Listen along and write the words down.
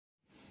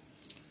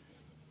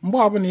Mgbe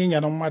ọbụla ị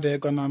nyere mmadụ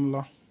ego na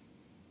nlọ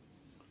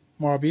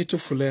ma ọ bụ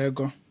ịtụfuru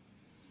ego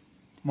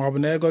ma ọ bụ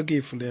na ego gị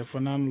furu efu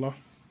na nlọ,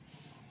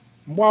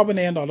 mgbe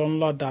ọbụla ị nọrọ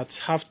nlọ that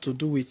have to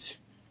do with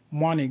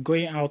money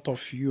going out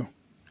of you,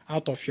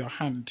 out of your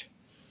hand,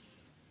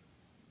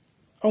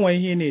 o nwere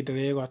ihe ị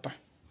na-edere ịghọta.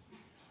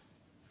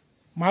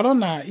 Marụ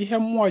na ihe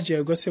mmụọ ji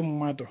egosi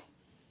mmadụ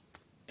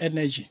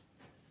energy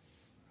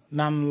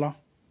na nlọ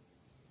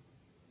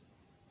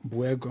bụ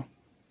ego.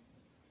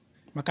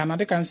 Maka na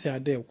dịka m si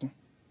ada ekwu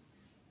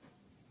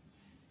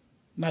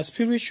na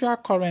spiritual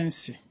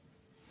currency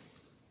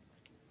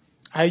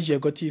anyị ji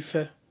egote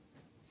ife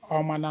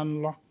ọma na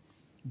nlọ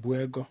bụ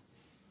ego.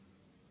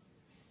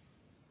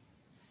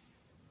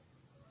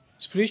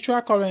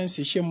 Spiritual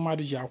currency chi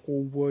mmadụ ji akwụ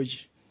ụgwọ oji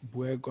bụ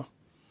ego.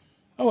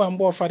 O nwere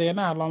mgbe ụfọdụ ị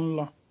na-alọ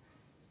nlọ,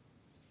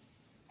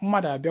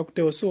 mmadụ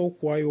abịakwute osi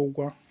kwụọ ya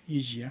ụgwọ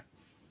iji ya,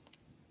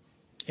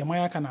 ịma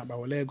ya aka na akpa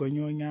were ego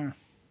nye onye ahụ.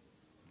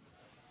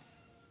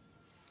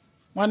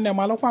 Nwanne m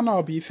alụkwa na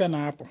ọ bụ ife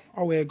na-apụ,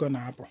 ọ wụ ego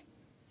na-apụ.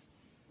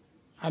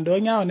 And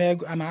onye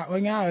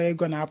ahụ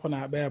ego na-apụ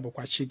na-akpa ya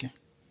bụkwa chi gị.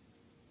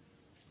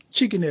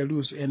 Chi gị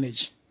na-lose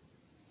energy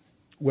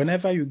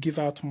whenever you give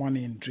out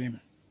money in dream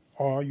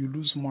or you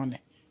lose money.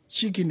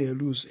 Chi gị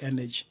na-lose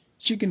energy.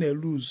 Chi gị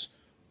na-lose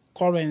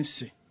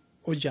currency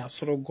o ji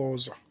asụrụ gị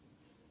ụzọ,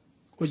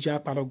 o ji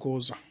akpara gị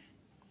ụzọ.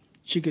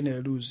 Chi gị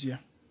na-lose ya.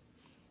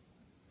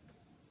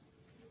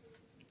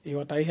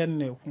 Ịghọta ihe m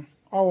na-ekwu?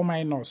 All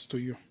minus to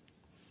you.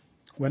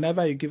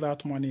 Whenever you give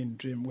out money in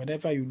dream,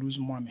 whenever you lose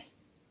money.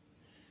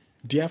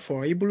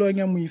 Therefore, ị bụrụ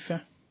onye mụ ife,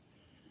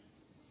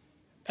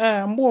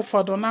 mgbe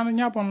ụfọdụ na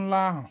anya bụ nlọ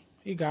ahụ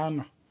ị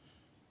ga-anọ,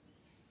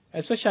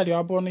 especially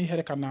ọ bụrụ na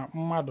ihe ka na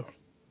mmadụ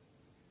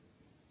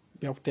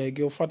bịakwute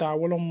gị, ụfọdụ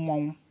awụrụ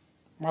mmọnwụ,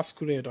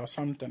 masquerade or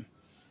something,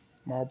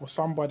 ma ọ bụ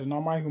somebody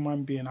normal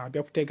human being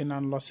na-abịakwute gị na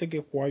nlọ sị gị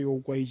kwụọ ya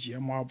ụgwọ iji ya,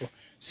 ma ọ bụ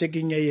sị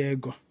gị nye ya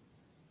ego,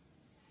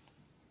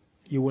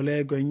 i were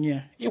ego nye,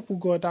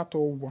 ịkwụgo data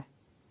ụgwọ.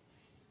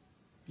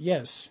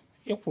 Yes,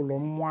 ịkwụrụ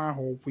mmụọ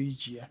ahụ ụgwọ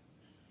iji ya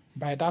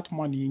by that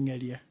money i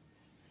nyere ya.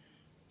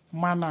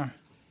 Mana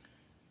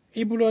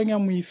ị bụrụ onye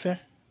mụ ife,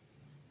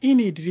 ị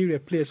need to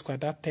replace kwa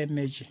that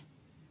energy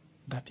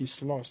that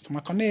is lost.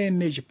 Maka na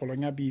energy pụrụ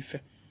nya bụ ife.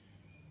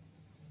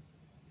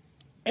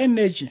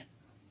 Energy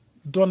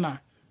do na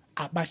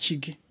akpachi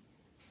gị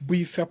bụ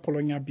ife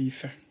pụrụ nya bụ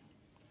ife.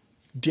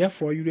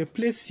 Therefore you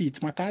replace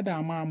it. Maka ada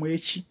ama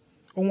echi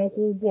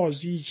onwekwa ụgwọ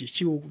ọzọ iji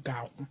chi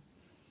ga-akwụ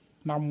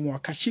na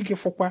mmụọ ka chi gị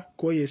fụkwa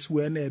ka o yesi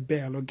wee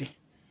na-ebe alụ gị.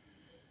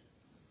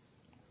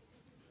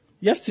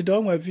 Yesterday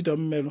on my video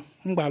mmerụ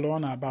mgbara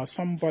on about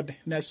somebody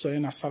na-esonye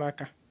na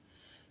Saraka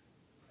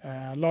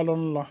lọlụ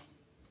nlọ.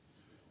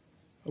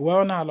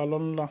 Well na lọlụ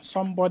nlọ,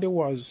 somebody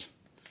was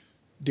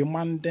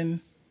demanding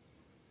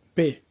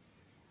pay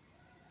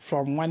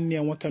from nwanne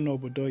ya nwoke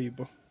n'obodo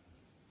oyibo.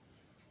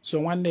 So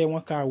nwanne ya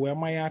nwoke a wee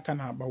manye aka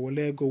na akpa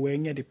were ego wee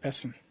nye the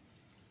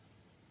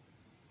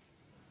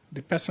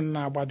person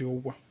na-agba dị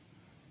ụgwọ.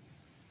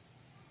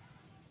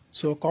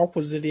 So ka ọ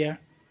kwụziri ya,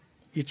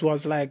 it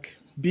was like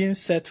being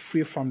set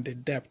free from the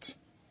debt,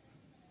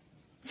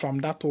 from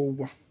that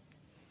ụgwọ.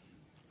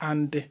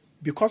 And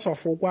because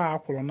of ụgwọ a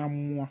kwụrụ na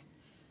mmụọ,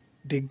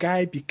 the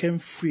guy became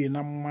free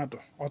na mmadụ.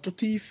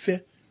 Ọtụtụ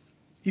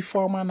ife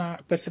ọma na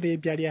kwesịrị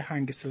ịbịara ya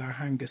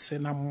hangisị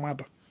na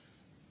mmadụ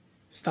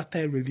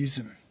started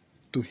releasing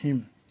to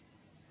him.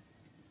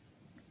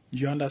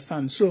 You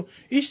understand? So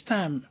each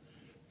time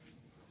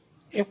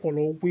ị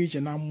kwụrụ ụgwọ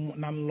iji na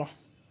nlọ,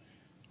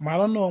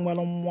 mara na o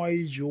nwere mmụọ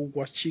iji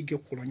ụgwọ chi gị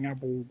kwụrụ ya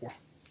bụ ụgwọ.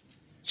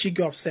 Chi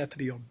gị offset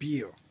your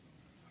bill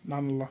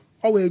na nlọ.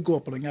 Ọ wee ego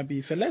ọpụrụ nya bụ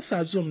ife. Let's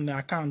assume na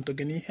akaụntụ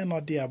gị na ihe nọ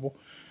dị ya bụ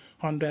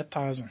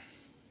 100,000.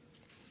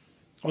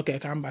 Okay,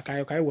 ka mba ka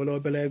anyị were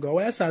obere ego.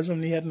 Let's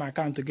assume na ihe dị na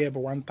akaụntụ gị bụ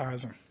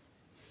 1,000.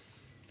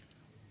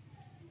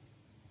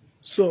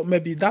 So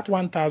maybe that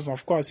 1,000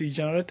 of course is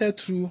generated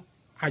through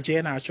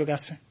aja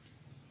na-achụgasị.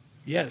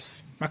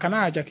 Yes, maka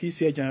na aja ka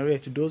isi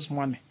generate those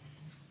money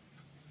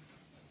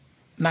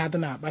na-adị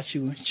na-akpa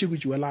chigu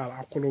ji were ala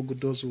akwụrụ gị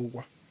those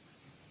ụgwọ.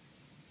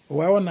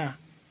 Well na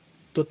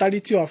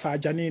totality of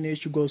aja niile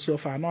ịchụgo so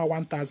far no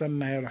 1,000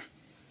 naira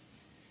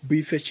bụ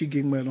ife chi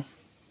gị nwere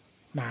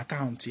na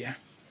akaụntụ ya.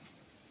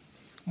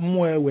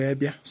 Mmụọ wee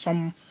bịa,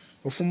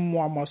 ofu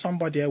mmụọ ma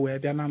somebody wee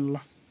bịa na nlọ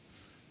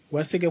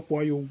wee sị gị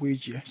kwụọ ya ụgwọ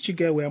iji ya. Chi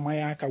gị wee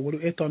manye aka were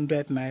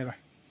 800 naira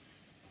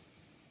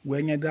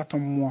wee nye data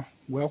mmụọ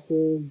wee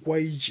kwụọ ụgwọ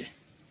iji.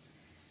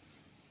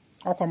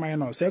 Ọkwa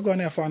minus ego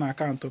na-efe na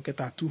akaụntụ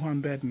kịta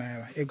 200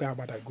 naira, ego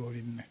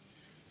agbadagori nne.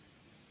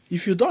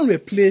 If you don't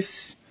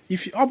replace,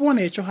 ọ bụrụ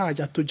na ịchọ ha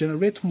aja to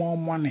generate more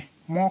money,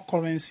 more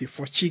currency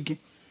for chi gị,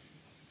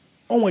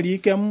 o nwere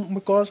ike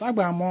because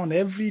agba ama na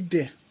every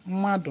day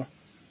mmadụ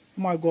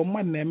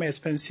na-eme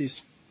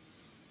expenses.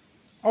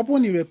 Ọ bụrụ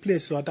na i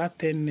replace or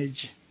that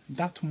energy,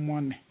 that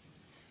money,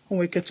 o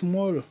nwere ike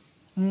tomorrow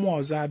mmụọ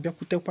ọzọ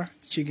abịakwutekwa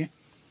chi gị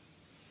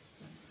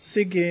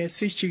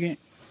si chi gị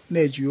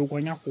na-eji ụgwọ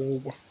nyakwa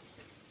ụgwọ.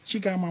 Chi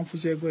gị ama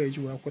mfụzi ego eji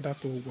wee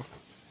kwụdata ụgwọ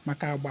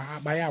maka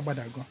akpa ya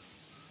agbadago.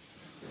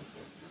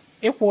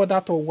 ịkwụ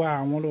data ụgwọ a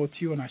anwụrụ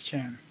otu na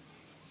chen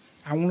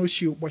anwụrụ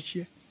chi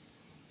ụkpọchie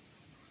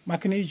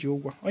maka na iji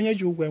ụgwọ onye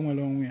ji ụgwọ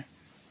enwere onwe ya.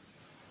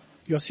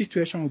 Your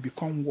situation will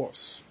become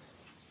worse.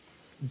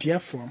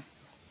 Therefore,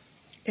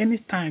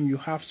 anytime you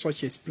have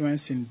such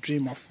experience in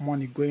dream of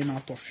money going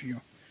out of you,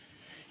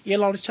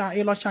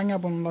 ịlọcha anya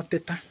bụ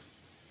nlọteta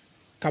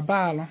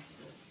kabalụ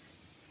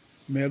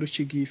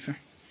meruchi gị ife.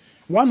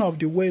 One of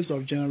the ways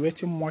of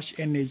generating much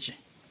energy,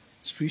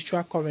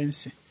 spiritual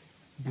currency,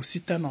 bụ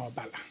site na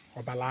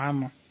ọbala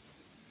anụ.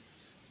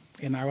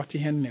 Ị na-aghọta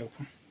ihe m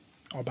na-ekwu?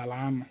 Ọbala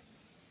anụ.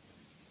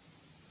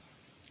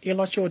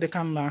 Ịlọcha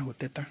ụdịka nlọ ahụ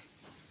teta,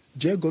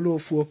 jee golo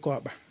ofu oke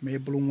ọkpa ma ị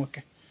bụrụ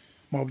nwoke,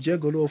 maọbụ jee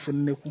golo ofu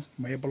nnekwu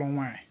ma ị bụrụ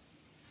nwaanyị,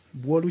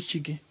 gbuolu chi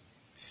gị,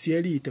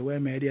 siere ite wee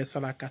merie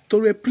saraka to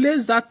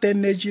replace that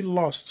energy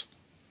lost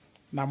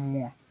na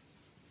mmụọ.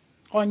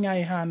 Ọnya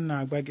ihe a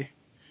na-agwa gị.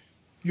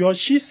 Your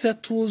chi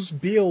settles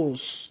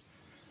bills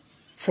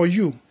for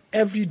you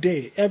every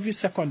day, every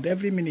second,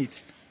 every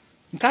minute.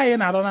 Nke anyị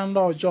na-arụ na ndị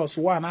ọjọọ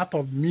one out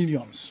of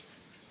millions.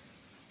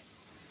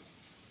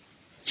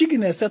 Chi gị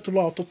na-esetụlụ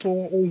ọtụtụ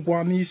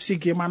ụgwọ n'isi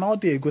gị mana ọ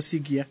dị egosi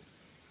gị ya.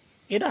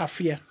 Ịda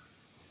afụ ya.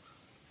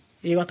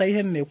 Ịghọta ihe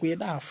m na-ekwu,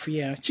 ịda afụ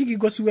ya. Chi gị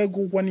gosiwe gị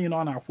ụgwọ niile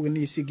ọ na-akwụ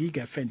n'isi gị, ị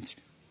ga-efe ntị.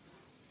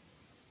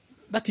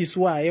 That is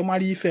why ị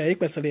mara ife ị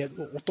kwesịrị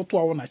ụtụtụ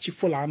ọwụ na chi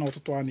fola na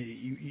ụtụtụ ọ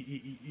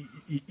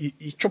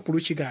na-ịchụpụrụ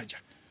chi gị aja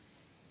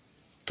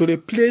to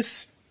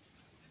replace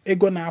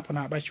ego na-apụ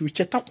na akpachi.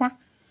 Chetakwa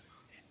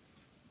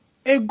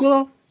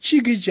ego chi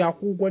gị ji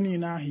akwụ ụgwọ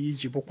niile ahụ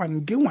iji bụkwa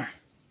nke nwa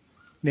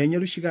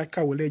na-enyere chi gị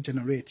aka were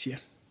generate ya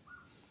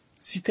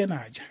site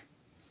na aja.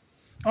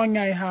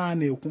 Ọnya ihe a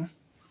na-ekwu,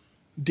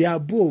 the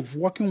above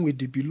working with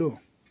the below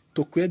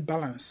to create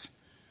balance,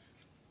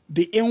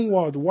 the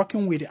inward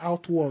working with the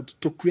outward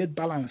to create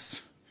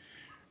balance,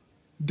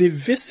 the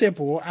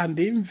visible and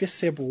the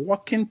invisible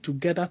working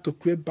together to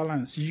create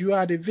balance. You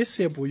are the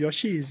visible, your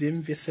chi is the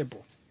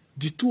invisible.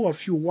 The two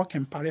of you work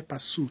in pari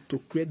passu to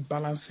create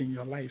balance in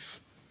your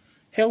life.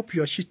 Help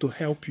your chi to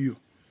help you.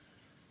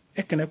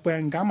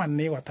 Ekenekwe nga ama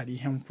na ịghọtara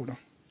ihe m kwuru.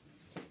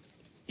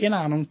 Ị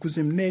na-anụ nkụzi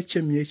m na-eche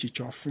m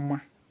echiche ọfụma,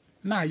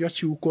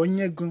 na-ayọchi uko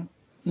onye gị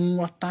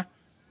nghọta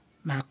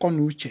na akọ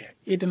na uche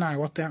ịdị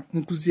na-aghọta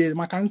nkụzi.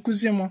 Maka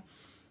nkụzi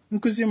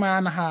m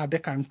anaghị adị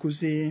ka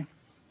nkụzi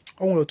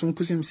o nwere otu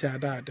nkụzi m si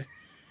adị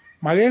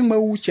ma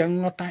enweghị uche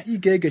nghọta ị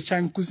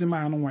ga-egecha nkụzi m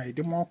anụnwa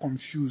ịdị more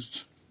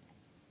confused.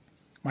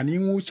 Mana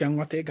inwe uche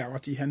nghọta ị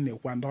ga-aghọta ihe m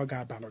na-ekwu ndị ọ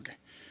ga-abalụ gị.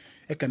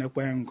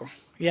 Ekenekwe ngọ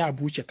ya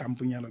bụ uche ka m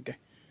bunyelụ gị.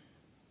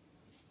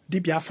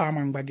 Dibịa afọ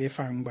ama mgba gị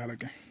ife mgbalụ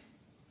gị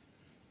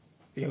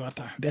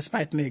ịghọta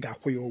despite na ị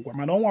ga-akwụ ya ụgwọ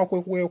mana ọnwa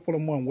akwụkwọ ekwụrụ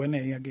m mgbe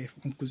na-enye gị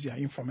nkụzi ya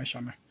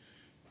information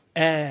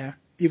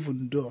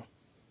even though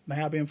na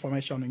ya bụ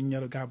information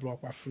nyere gị abụrụ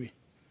ọkwa free.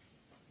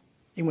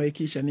 Ị nwere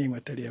ike iche na ị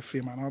nwetara ya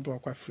free mana ọ bụ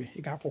ọkwa free.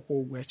 Ị ga-akwụkwọ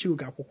ụgwọ echi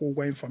ga-akwụkwọ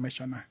ụgwọ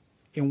information a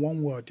in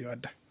one way or the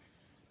other.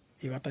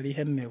 Ịghọtara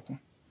ihe m na-ekwu?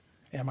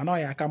 Mana ọ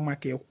ya aka mma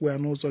ka ekwu ya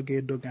n'ụzọ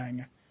ga-edo gị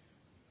anya.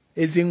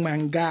 Ezi nwa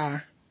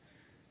nga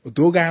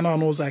odoge anya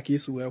n'ụzọ a ka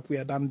isi wee kwu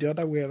ya than the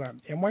other way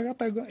around.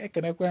 Ịmaghọtago?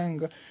 Ekenekwe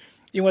ngo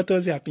inweta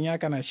ozi apịnye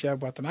aka na share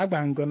button.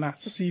 Agba ngo na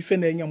asụsụ ife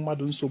na-enye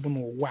mmadụ nsogbu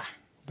n'ụwa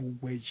bụ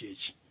ụgwọ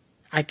eji.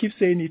 I keep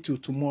saying it to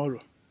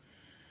tomorrow.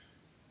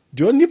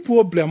 The only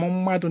problem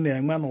mmadụ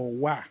na-enwe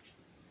n'ụwa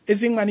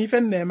ezi nwa na ife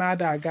na-eme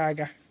ada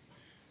aga.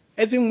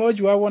 Ezi nwa o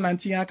ji wawo na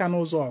ntinye aka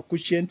n'ụzọ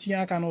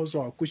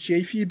kuchie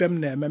ife ibe m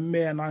na-eme mme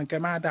ya na nke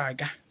m ada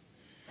aga.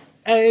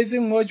 Ezi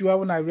nwa o ji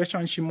wawo na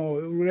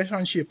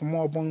relationship m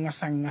ọ bụ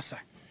nghasa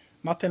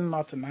nothing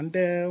na ndị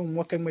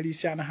nwoke nwere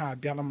isi anaghị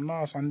abịala m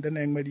n'ọsọ ndị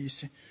na-enwere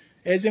isi.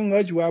 Ezi nwa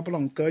o ji wa bụrụ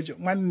nke oji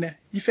nwanne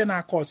ife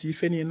na-akọ ọsọ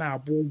ife niile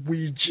abụ ụgwọ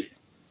iji.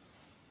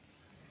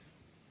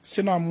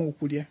 Si na ọmụ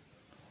kwurie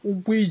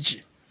ụgwọ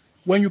iji.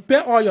 When you pay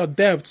all your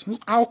debts,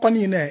 akụkọ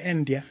niile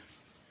end ya.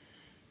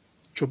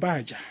 Chụba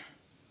aja.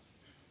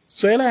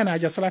 So ele ya na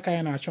aja saraka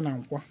ya na-achụ na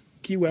nkwọ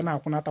ka iwe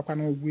na-akwụnatakwa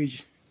n'ụgwọ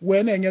iji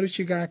wee na-enyere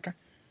chi gị aka.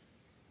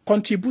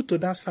 Contribute to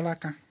that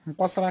saraka.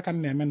 Nkwọ saraka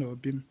na-eme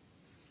n'obi m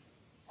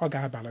ọ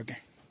ga-abalụ gị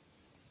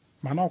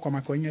mana ọkwa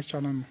maka onye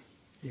chọrọ m.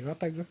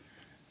 Ịghọtago?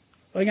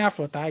 Onye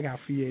afọ taa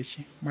ga-afụ ya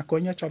echi maka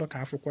onye chọrọ ka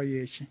afụkwa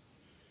ya echi.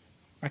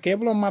 Maka ị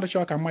bụrụ mmadụ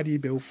chọrọ ka mmadụ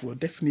ibe ufuo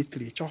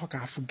definitely chọrọ ka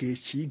afụ gị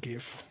echi ị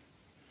ga-efu.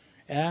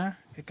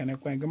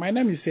 Ekenekwe gị. My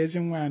name is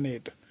Ezinwa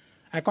Anedo.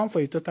 I come for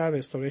a total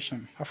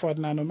restoration. Afọ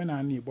ọdịnala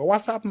omenala Igbo.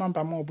 WhatsApp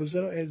number m bụ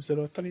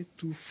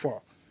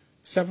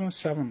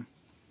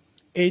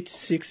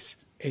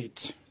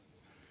 08032477868.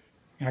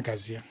 Ya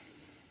gazie.